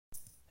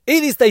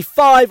It is day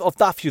 5 of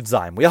Daf Yud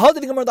Zayin. We are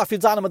holding the Gemara Daf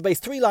Yud Zayin on the base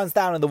 3 lines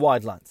down in the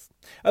wide lines.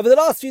 Over the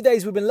last few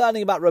days, we've been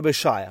learning about Rabbi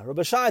Shaya.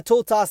 Rabbi Shaya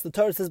taught us the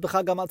Torah says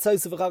B'chag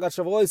HaMatzos, B'chag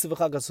HaShavuos,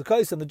 B'chag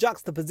HaSukkos, and the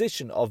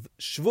juxtaposition of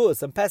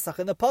Shavuos and Pesach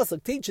in the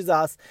Pasuk teaches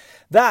us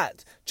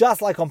that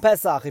just like on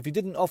Pesach, if you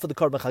didn't offer the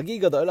Korban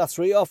Chagiga, the Olas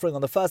Rei offering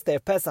on the first day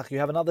of Pesach, you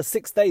have another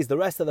 6 days, the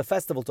rest of the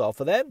festival to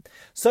offer them.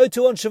 So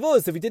too on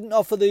Shavuos, if you didn't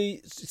offer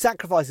the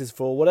sacrifices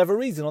for whatever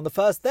reason on the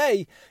first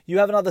day, you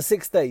have another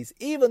 6 days,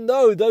 even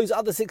though those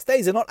other 6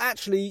 days are not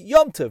actually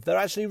Yom Tov, they're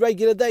actually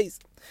regular days.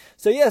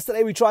 So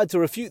yesterday we tried to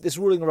refute this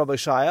ruling of Rabbi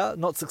Shaya,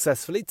 not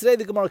successfully. Today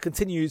the Gemara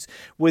continues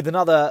with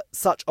another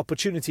such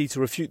opportunity to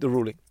refute the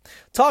ruling.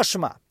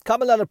 Tashma,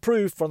 come and learn a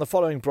proof from the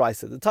following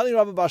brisa. The Tani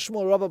Rabbi Bar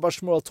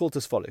Shmuel taught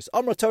as follows.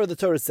 Amar Torah, the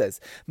Torah says,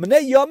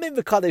 Menei Yomim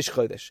v'kadesh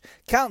chodesh.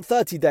 Count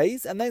 30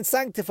 days and then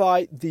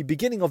sanctify the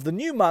beginning of the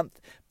new month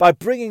by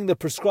bringing the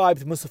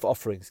prescribed Musaf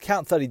offerings.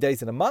 Count 30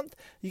 days in a month.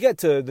 You get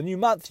to the new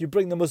month, you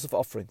bring the Musaf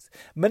offerings.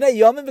 Menei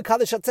Yomim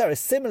v'kadesh atzeres.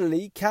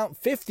 Similarly, count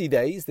 50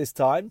 days this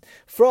time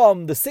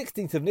from the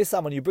 16th of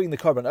Nisan when you bring the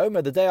Korban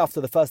Omer, the day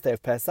after the first day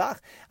of Pesach.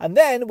 And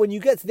then when you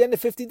get to the end of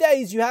 50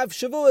 days, you have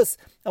Shavuos.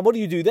 And what do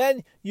you do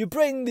then? You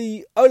bring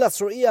the Olas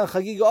Rei and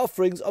Chagiga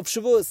offerings of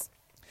Shavuos.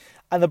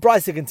 And the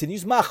Brisa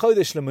continues, Ma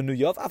chodesh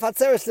lemenuyav, af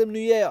hatzeres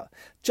lemenuyah.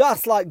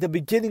 Just like the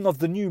beginning of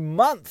the new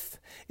month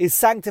is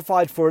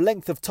sanctified for a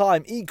length of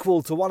time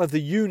equal to one of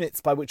the units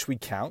by which we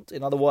count.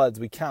 In other words,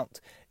 we count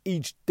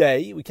each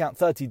day, we count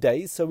 30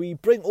 days. So we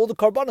bring all the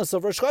korbanos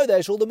of Rosh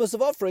Chodesh, all the Musaf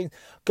offerings,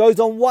 goes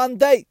on one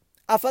day.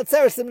 So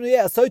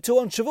too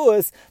on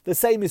Shavuos, the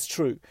same is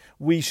true.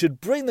 We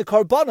should bring the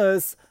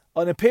korbanos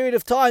on a period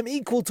of time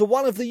equal to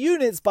one of the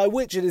units by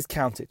which it is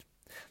counted.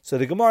 So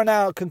the Gemara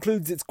now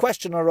concludes its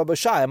question on Rabbi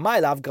Shaya.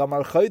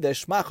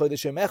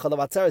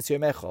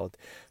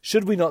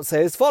 Should we not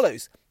say as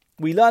follows?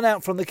 We learn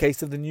out from the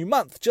case of the new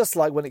month. Just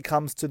like when it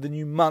comes to the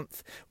new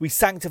month, we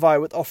sanctify it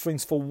with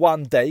offerings for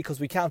one day, because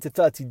we counted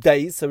 30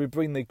 days, so we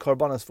bring the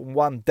korbanos from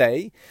one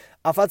day.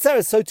 So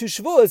to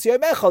Shavuos,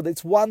 Yom Echad,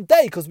 it's one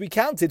day, because we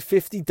counted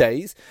 50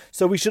 days,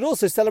 so we should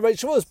also celebrate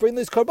Shavuos, bring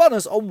those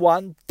korbanos on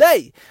one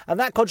day. And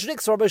that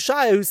contradicts Rabbi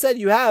Shaya, who said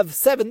you have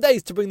 7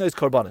 days to bring those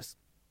korbanos.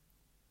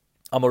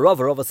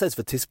 Rava says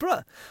for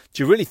Tispra,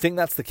 do you really think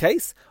that's the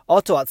case? When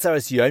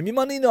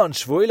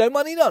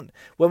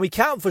we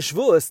count for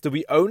Shavuos, do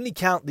we only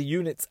count the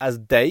units as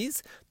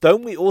days?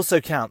 Don't we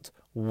also count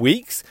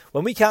weeks?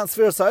 When we count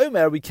Sfiras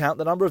HaOmer, we count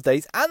the number of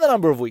days and the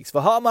number of weeks.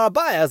 As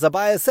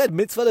Abaya said,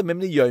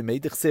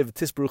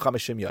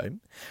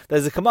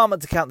 there's a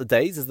commandment to count the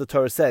days, as the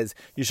Torah says,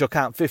 you shall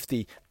count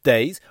 50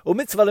 days. And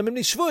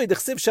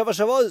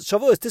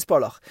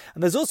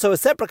there's also a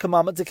separate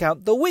commandment to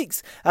count the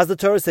weeks, as the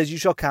Torah says you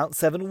shall count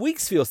 7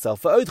 weeks for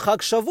yourself.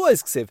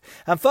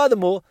 And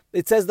furthermore,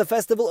 it says the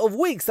festival of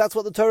weeks. That's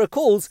what the Torah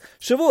calls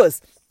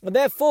Shavuos. And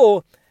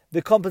therefore,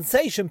 the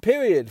compensation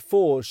period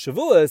for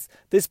Shavuos,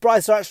 this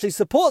brisa actually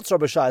supports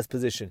Rabbi Shaya's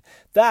position,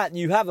 that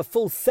you have a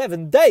full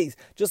 7 days.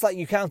 Just like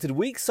you counted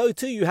weeks, so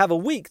too you have a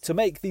week to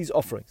make these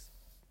offerings.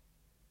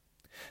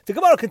 The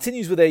Gemara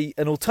continues with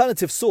an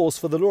alternative source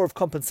for the law of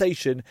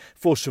compensation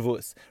for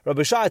Shavuos.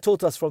 Rabbi Shaya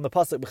taught us from the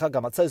pasuk B'chag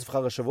HaMatzos,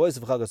 B'chag HaShavuos,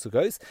 B'chag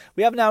HaSukkos.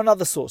 We have now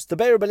another source. The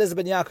Rabbi Eliezer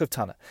ben Yaakov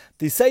Tana.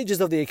 The sages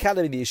of the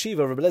academy, the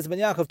yeshiva, Rabbi Eliezer ben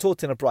Yaakov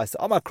taught in a brisa.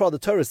 Amakra, the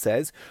Torah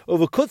says,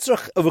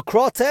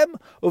 Uvakratem,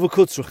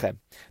 Uvakutzruchem.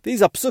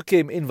 These are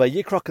psukim in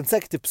Vayikra,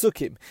 consecutive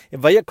psukim.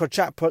 In Vayikra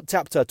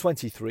chapter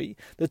 23,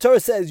 the Torah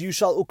says, you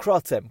shall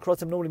ukratem.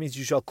 Kratem normally means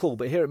you shall call,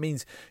 but here it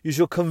means you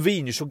shall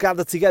convene, you shall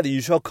gather together,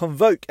 you shall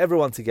convoke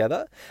everyone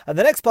together. And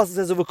the next passage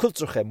says,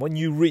 when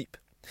you reap.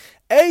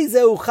 What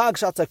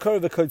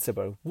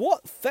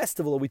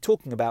festival are we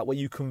talking about where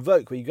you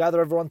convoke, where you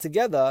gather everyone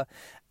together,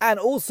 and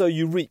also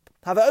you reap?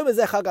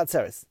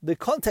 The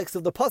context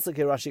of the pasuk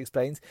here, Rashi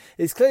explains,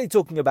 is clearly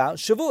talking about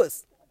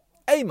Shavuos.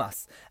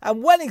 Amos.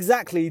 And when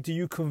exactly do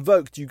you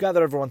convoke, do you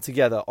gather everyone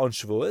together on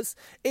Shavuos?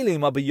 If you're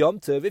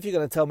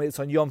going to tell me it's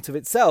on Yom Tov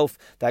itself,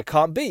 that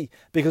can't be,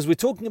 because we're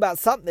talking about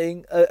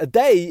something, a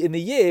day in the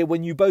year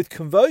when you both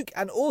convoke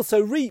and also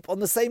reap on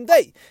the same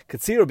day.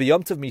 Katsira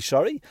b'Yom Tov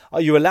mishari?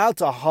 Are you allowed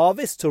to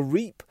harvest, to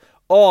reap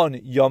on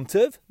Yom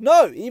Tov?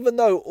 No, even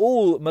though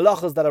all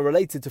malachas that are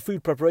related to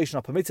food preparation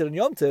are permitted on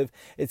Yom Tov,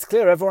 it's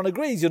clear everyone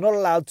agrees you're not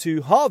allowed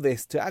to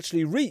harvest, to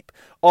actually reap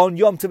on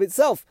Yom Tov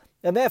itself.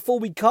 And therefore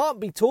we can't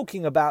be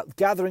talking about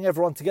gathering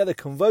everyone together,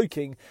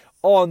 convoking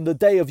on the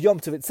day of Yom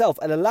Tov itself.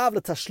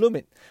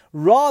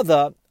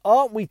 Rather,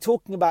 aren't we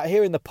talking about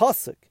here in the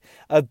pasuk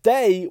a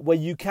day where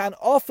you can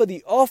offer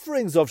the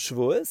offerings of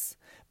Shavuos,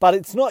 but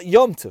it's not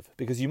Yom Tov,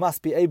 because you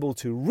must be able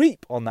to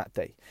reap on that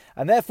day.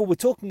 And therefore we're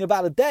talking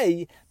about a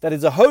day that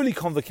is a holy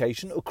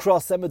convocation,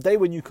 across them, a day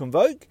when you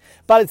convoke,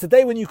 but it's a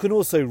day when you can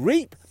also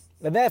reap.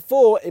 And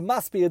therefore, it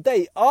must be a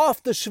day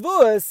after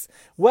Shavuos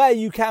where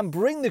you can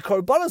bring the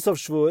korbanos of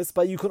Shavuos,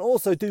 but you can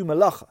also do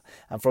malacha.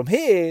 And from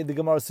here, the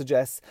Gemara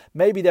suggests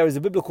maybe there is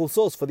a biblical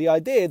source for the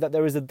idea that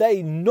there is a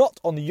day not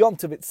on the Yom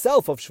Tov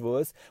itself of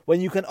Shavuos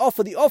when you can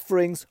offer the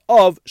offerings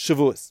of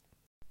Shavuos.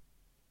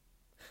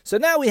 So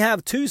now we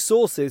have two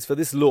sources for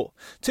this law.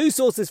 Two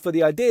sources for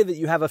the idea that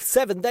you have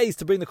 7 days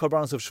to bring the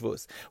korbanos of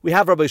Shavuos. We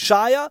have Rabbi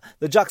Shaya,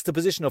 the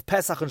juxtaposition of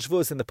Pesach and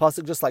Shavuos in the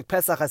pasuk, just like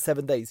Pesach has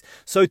 7 days,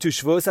 so too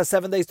Shavuos has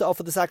 7 days to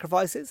offer the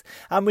sacrifices.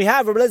 And we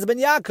have Rabbi Eliezer ben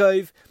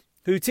Yaakov,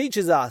 who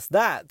teaches us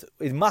that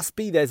it must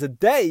be there's a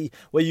day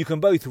where you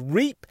can both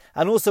reap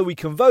and also we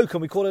convoke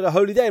and we call it a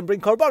holy day and bring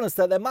korbanos,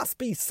 that there must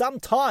be some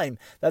time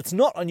that's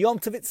not on Yom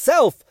Tov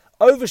itself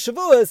over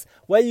Shavuos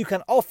where you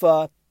can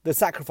offer the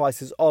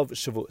sacrifices of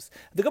Shavuos.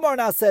 The Gemara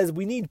now says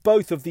we need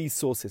both of these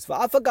sources. We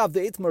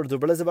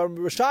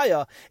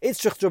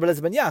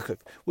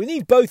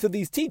need both of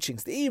these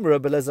teachings. The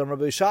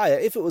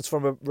if it was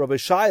from Rabbi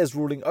Shaya's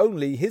ruling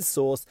only, his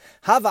source,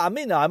 Hava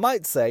Amina, I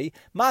might say, you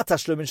might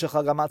have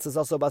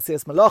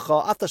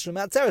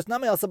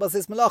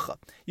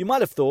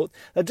thought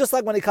that just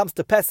like when it comes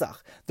to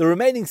Pesach, the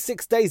remaining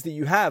 6 days that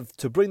you have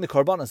to bring the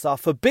korbanos are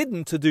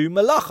forbidden to do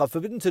malacha,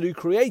 forbidden to do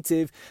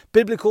creative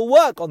biblical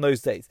work on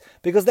those days,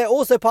 because they're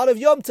also part of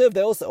Yom Tov,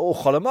 they're also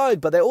Chol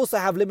HaMoed, but they also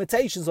have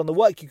limitations on the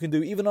work you can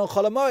do even on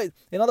Chol HaMoed.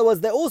 In other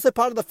words, they're also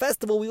part of the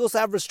festival. We also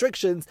have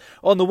restrictions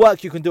on the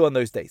work you can do on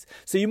those days.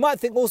 So you might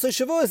think also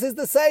Shavuos is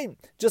the same.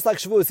 Just like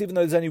Shavuos, even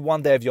though there's only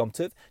 1 day of Yom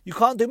Tov, you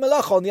can't do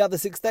Malacha on the other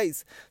 6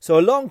 days. So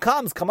along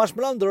comes Kamash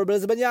Malan, the Rabbi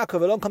Eliezer ben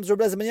Yaakov, along comes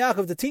Rabbi Eliezer ben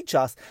Yaakov to teach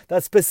us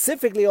that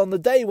specifically on the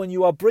day when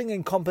you are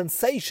bringing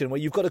compensation, where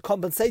you've got a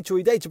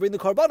compensatory day to bring the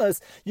Korbanos,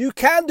 you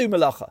can do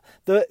Malacha.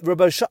 The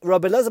Rabbi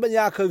Eliezer ben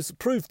Yaakov's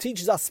proof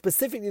teaches us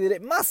specifically that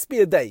it must be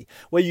a day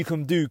where you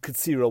can do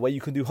Katsira, where you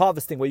can do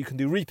harvesting, where you can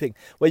do reaping,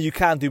 where you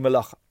can do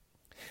Malacha.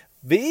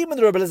 V'im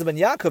the Rabbi Eliezer ben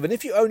Yaakov, and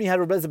if you only had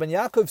Rabbi Eliezer ben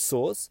Yaakov's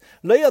source,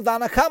 lo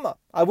yadana kama,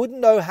 I wouldn't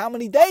know how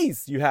many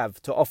days you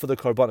have to offer the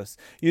korbanos.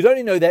 You'd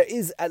only know there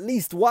is at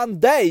least 1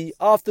 day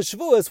after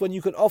Shavuos when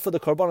you can offer the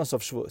korbanos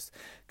of Shavuos.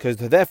 Because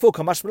therefore,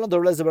 kamash malan the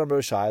Rabbi Eliezer ben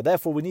Shaya.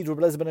 Therefore, we need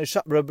Rabbi Eliezer ben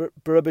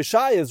Rabbi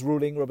Shaya's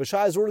ruling. Rabbi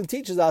Shaya's ruling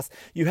teaches us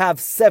you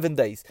have 7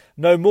 days,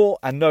 no more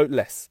and no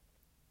less.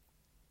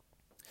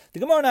 The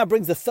Gemara now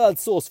brings the third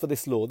source for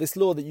this law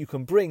that you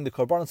can bring the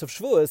korbanos of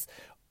Shavuos.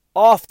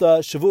 After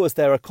Shavuos,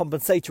 there are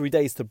compensatory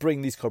days to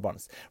bring these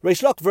korbanos.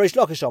 Reish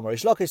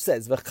Lakish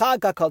says, "V'chag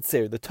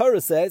hakatzir." The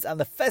Torah says, "And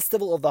the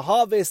festival of the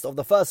harvest of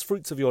the first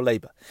fruits of your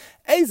labor."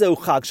 Ezo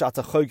chag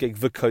she'ata chogeg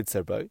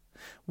v'kotzer bo.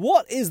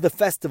 What is the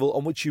festival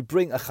on which you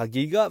bring a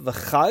chagiga,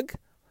 v'chag,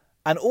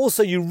 and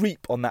also you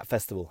reap on that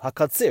festival?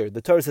 Hakatzir.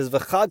 The Torah says,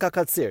 "V'chag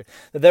hakatzir,"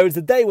 that there is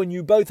a day when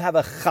you both have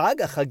a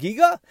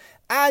chagiga,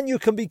 and you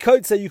can be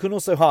kotzer, you can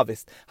also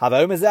harvest.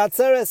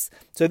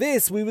 So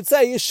this, we would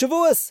say, is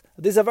Shavuos.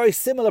 This is a very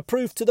similar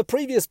proof to the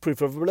previous proof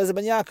of Rabbi Eliezer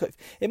ben Yaakov.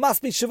 It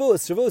must be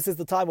Shavuos. Shavuos is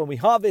the time when we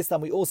harvest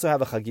and we also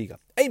have a chagiga.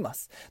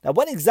 Amos. Now,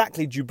 when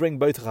exactly do you bring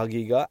both a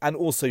chagiga and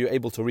also you're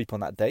able to reap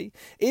on that day?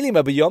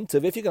 Ilima b'Yom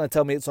Tov. If you're going to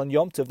tell me it's on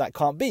Yom Tov, that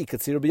can't be.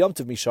 Katsira b'Yom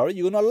Tov mishari.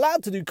 You're not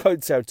allowed to do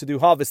kotzer, to do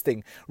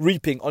harvesting,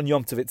 reaping on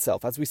Yom Tov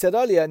itself, as we said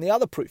earlier in the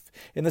other proof,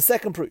 in the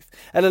second proof.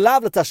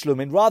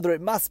 Rather,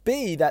 it must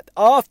be that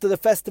after the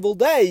festival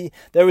day,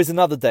 there is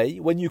another day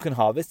when you can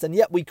harvest, and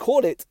yet we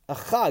call it a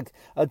chag,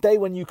 a day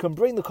when you can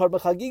bring the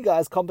korban chagiga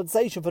as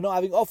compensation for not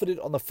having offered it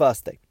on the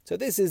first day. So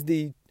this is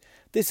the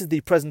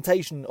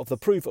presentation of the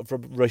proof of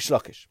Reish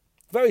Lakish.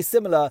 Very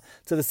similar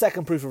to the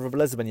second proof of Rabbi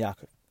Eliezer ben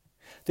Yaakov.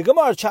 The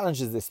Gemara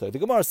challenges this though. The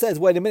Gemara says,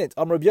 wait a minute,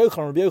 Rabbi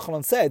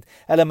Yochanan said,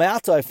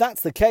 Elameata, if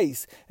that's the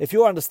case, if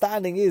your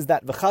understanding is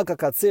that V'chag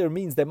HaKatzir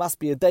means there must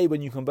be a day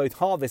when you can both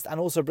harvest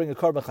and also bring a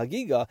korban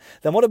chagiga,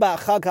 then what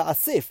about Chag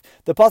HaAsif?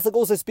 The pasuk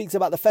also speaks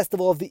about the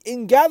festival of the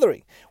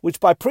ingathering,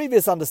 which by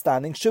previous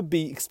understanding should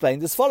be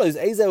explained as follows.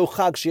 Ezeu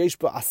Chag sheyesh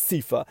bo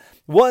asifa.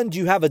 One, do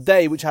you have a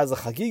day which has a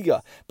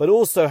chagiga, but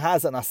also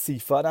has an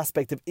asifa, an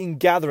aspect of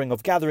ingathering,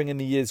 of gathering in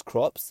the year's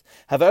crops?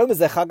 Havaom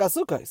ze Chag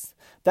HaSukkos.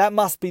 That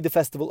must be the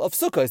festival of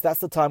Sukkos. That's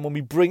the time when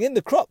we bring in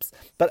the crops.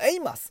 But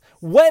Amos,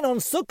 when on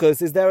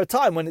Sukkos is there a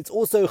time when it's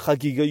also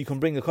Chagiga, you can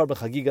bring a korban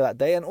Chagiga that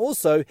day, and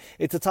also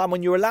it's a time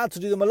when you're allowed to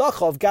do the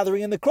malacha of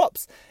gathering in the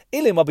crops.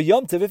 Ilim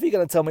Yom Tov, if you're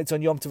going to tell me it's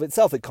on Yom Tov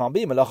itself, it can't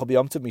be malacha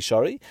b'Yom Tov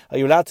mishari. Are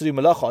you allowed to do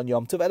malacha on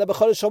Yom Tov? Ela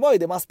b'chodesh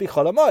hamoed, it must be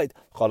chol hamoed.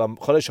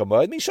 Chodesh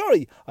hamoed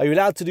mishari. Are you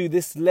allowed to do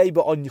this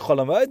labor on chol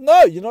hamoed?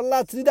 No, you're not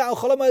allowed to do that on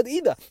chol hamoed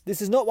either.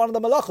 This is not one of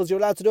the malachas you're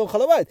allowed to do on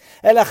chol hamoed.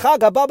 Ela chag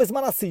haba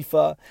b'zman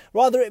asifa.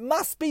 Rather, it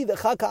must be that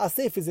Chag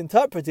HaAsif is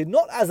interpreted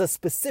not as a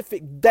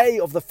specific day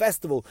of the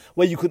festival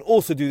where you can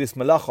also do this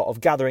malacha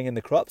of gathering in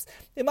the crops.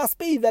 It must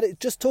be that it's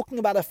just talking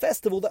about a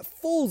festival that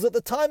falls at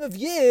the time of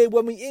year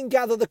when we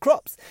ingather the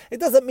crops. It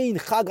doesn't mean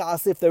Chag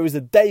HaAsif, there is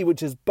a day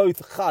which is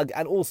both Chag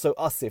and also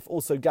Asif,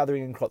 also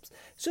gathering in crops.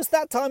 It's just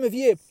that time of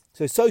year.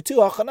 So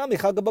too,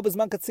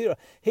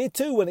 here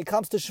too, when it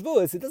comes to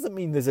Shavuos, it doesn't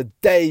mean there's a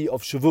day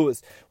of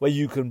Shavuos where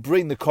you can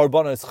bring the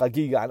korbanos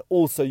chagiga and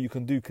also you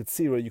can do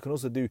katsira, you can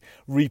also do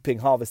reaping,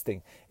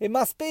 harvesting. It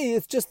must be,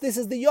 it's just this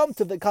is the Yom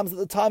Tov that comes at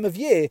the time of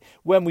year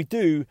when we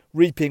do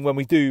reaping, when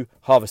we do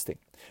harvesting.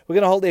 We're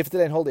going to hold it for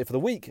today and hold it for the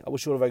week. I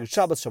wish you all a very good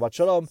Shabbat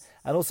Shalom.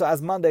 And also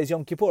as Monday is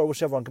Yom Kippur, I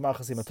wish everyone Gemar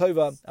Chasim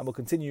Tova, and we'll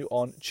continue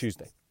on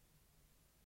Tuesday.